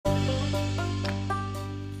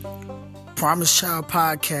Promise Child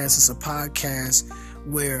Podcast is a podcast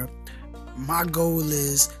where my goal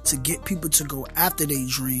is to get people to go after their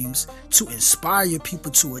dreams, to inspire people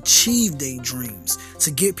to achieve their dreams, to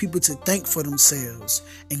get people to think for themselves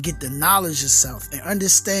and get the knowledge of self and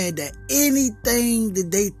understand that anything that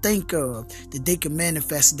they think of, that they can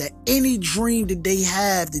manifest, that any dream that they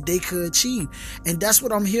have, that they could achieve. And that's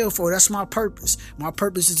what I'm here for. That's my purpose. My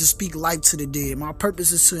purpose is to speak life to the dead. My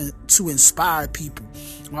purpose is to inspire people.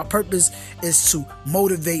 My purpose is to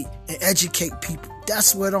motivate and educate people.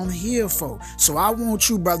 That's what I'm here for. So I want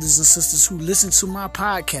you, brothers and sisters who listen to my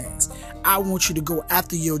podcast, I want you to go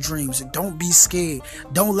after your dreams. And don't be scared.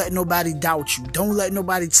 Don't let nobody doubt you. Don't let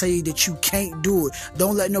nobody tell you that you can't do it.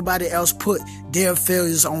 Don't let nobody else put their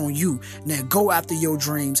failures on you. Now go after your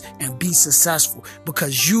dreams and be successful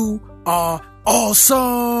because you are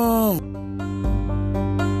awesome.